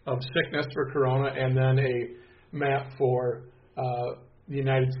map of sickness for corona, and then a map for the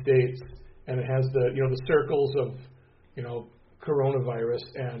United States, and it has the circles of coronavirus,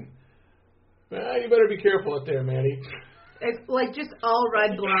 and you better be careful out there, Manny. It's like just all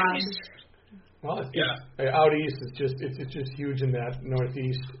red blobs. Well, out east it's just huge in that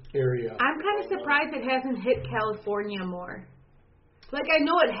northeast area. I'm kind of surprised it hasn't hit California more. Like, I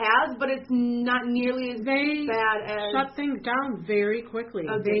know it has, but it's not nearly as bad as... shut things down very quickly.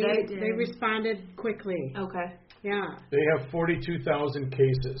 Oh, they responded quickly. Okay. Yeah. They have 42,000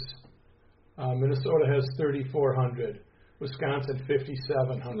 cases. Minnesota has 3,400. Wisconsin,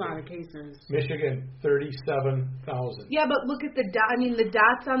 5,700. That's a lot of cases. Michigan, 37,000. Yeah, but look at the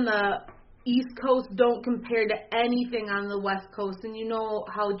dots on the East Coast don't compare to anything on the West Coast, and you know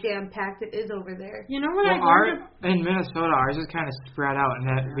how jam-packed it is over there. You know what in Minnesota, ours is kind of spread out, and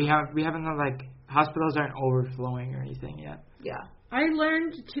that we haven't hospitals aren't overflowing or anything yet. Yeah. I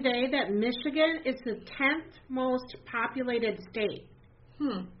learned today that Michigan is the 10th most populated state.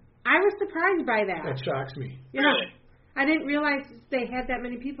 I was surprised by that. That shocks me. Yeah. Really? I didn't realize they had that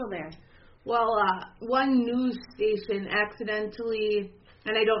many people there. Well, one news station accidentally,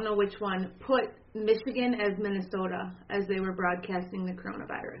 and I don't know which one, put Michigan as Minnesota as they were broadcasting the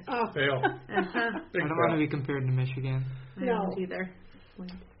coronavirus. Oh, Fail. Uh-huh. I don't want to be compared to Michigan. I don't either.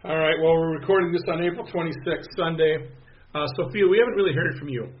 All right, well, we're recording this on April 26th, Sunday. Sophia, we haven't really heard from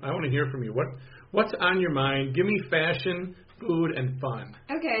you. I want to hear from you. What's on your mind? Give me fashion, food, and fun.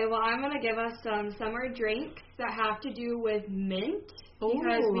 Okay, well, I'm going to give us some summer drinks that have to do with mint.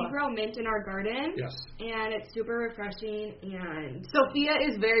 Because we grow mint in our garden. Yes. And it's super refreshing. And Sophia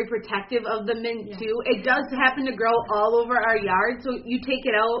is very protective of the mint, too. It does happen to grow all over our yard, so you take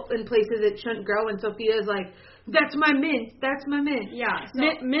it out in places it shouldn't grow, and Sophia is like, that's my mint. That's my mint. Yeah. So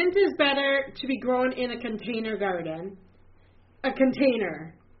Mint is better to be grown in a container garden. A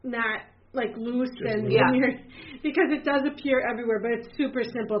container, not like loose and weird, because it does appear everywhere, but it's super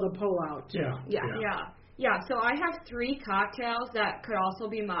simple to pull out. Yeah, so I have 3 cocktails that could also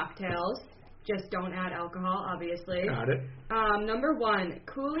be mocktails. Just don't add alcohol, obviously. Got it. Number 1,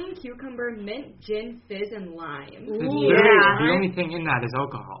 cooling cucumber, mint, gin, fizz, and lime. The only thing in that is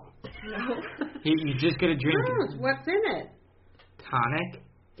alcohol. No. You just get a drink. What's in it? Tonic.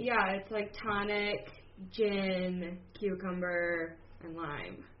 Yeah, it's like tonic, gin, cucumber, and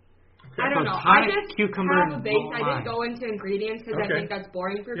lime. Okay. I don't know. Tonic, I just cucumber, have a and base. I lime. didn't go into ingredients because I think that's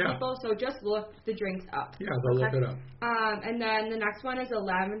boring for people. So just look the drinks up. Yeah, they'll look it up. And then the next one is a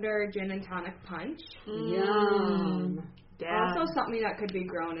lavender gin and tonic punch. Yum. Also something that could be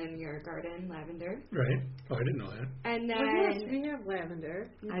grown in your garden, lavender. Right. Oh, I didn't know that. And then Yes, we have lavender.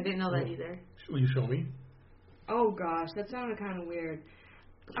 I didn't know that either. Will you show me? oh gosh, that sounded kind of weird.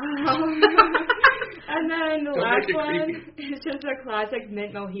 And then the Don't last make it one creepy. is just a classic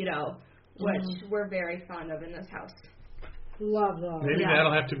mint mojito, which we're very fond of in this house. Love those. Maybe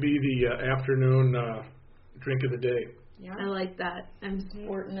that'll have to be the afternoon drink of the day. Yeah. I like that. I'm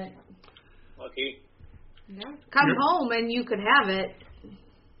sporting it. Lucky. Yeah. Come home and you could have it.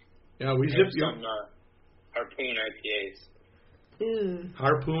 Yeah, we There's zipped you. some Harpoon IPAs. Ooh,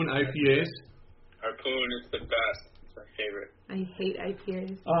 Harpoon IPAs. Harpoon is the best. It's my favorite. I hate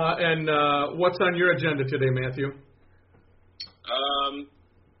IPAs. And what's on your agenda today, Matthew?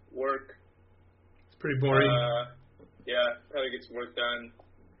 Work. It's pretty boring. Yeah, probably get some work done.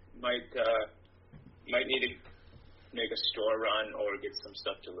 Might need to make a store run or get some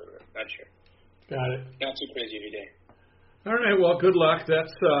stuff delivered. Not sure. Got it. Not too crazy every day. All right. Well, good luck.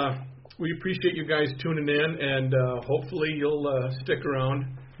 We appreciate you guys tuning in, and hopefully you'll stick around.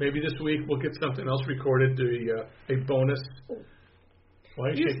 Maybe this week we'll get something else recorded, a bonus. Why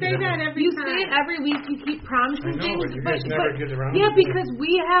are You say that every You time. say it every week. You keep promising I know, things, but you guys never get around yeah, to it. because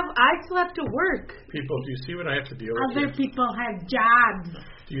I still have to work. People, do you see what I have to deal with Other here? people have jobs.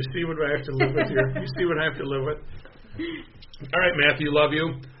 Do you see what I have to live with here? Do you see what I have to live with? All right, Matthew, love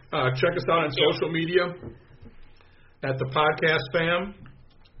you. Check us out on social media at thepodcastfam.com.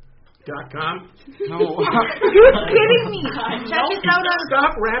 No. You're kidding me. Check us out on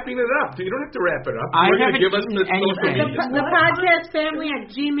Stop wrapping it up. You don't have to wrap it up. I You're going to haven't give us the eaten social anything. media. The podcast family at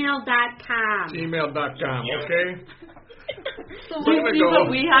gmail.com. Gmail.com, okay? So We're gonna see go.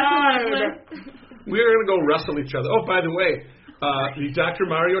 what we have to live with. We're going to go wrestle each other. Oh, by the way, the Dr.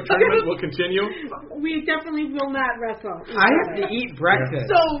 Mario tournament will continue. We definitely will not wrestle. I have to eat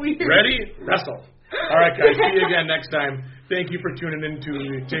breakfast. So weird. Ready? Wrestle. All right, guys. See you again next time. Thank you for tuning in to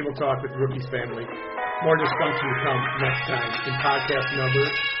the Table Talk with Rookie's Family. More dysfunction to come next time in podcast number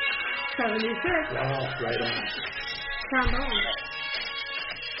 76. Wow, right on. Trombone.